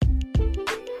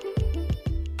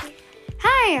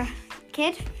Hey,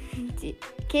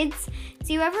 kids,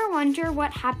 do you ever wonder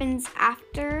what happens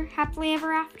after Happily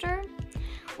Ever After?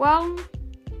 Well,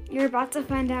 you're about to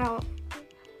find out.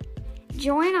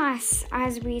 Join us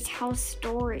as we tell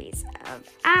stories of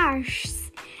Ash,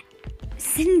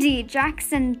 Cindy,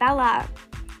 Jackson, Bella,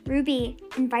 Ruby,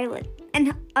 and Violet,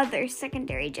 and other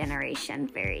secondary generation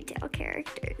fairy tale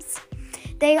characters.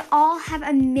 They all have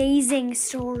amazing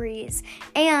stories,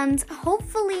 and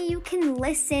hopefully you can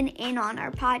listen in on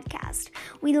our podcast.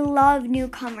 We love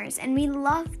newcomers, and we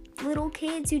love little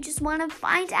kids who just want to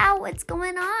find out what's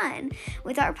going on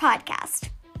with our podcast.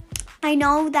 I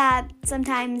know that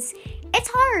sometimes it's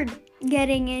hard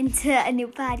getting into a new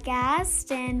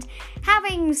podcast and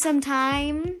having some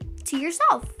time to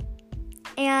yourself.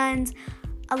 And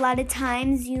a lot of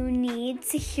times you need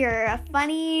to hear a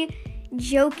funny,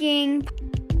 joking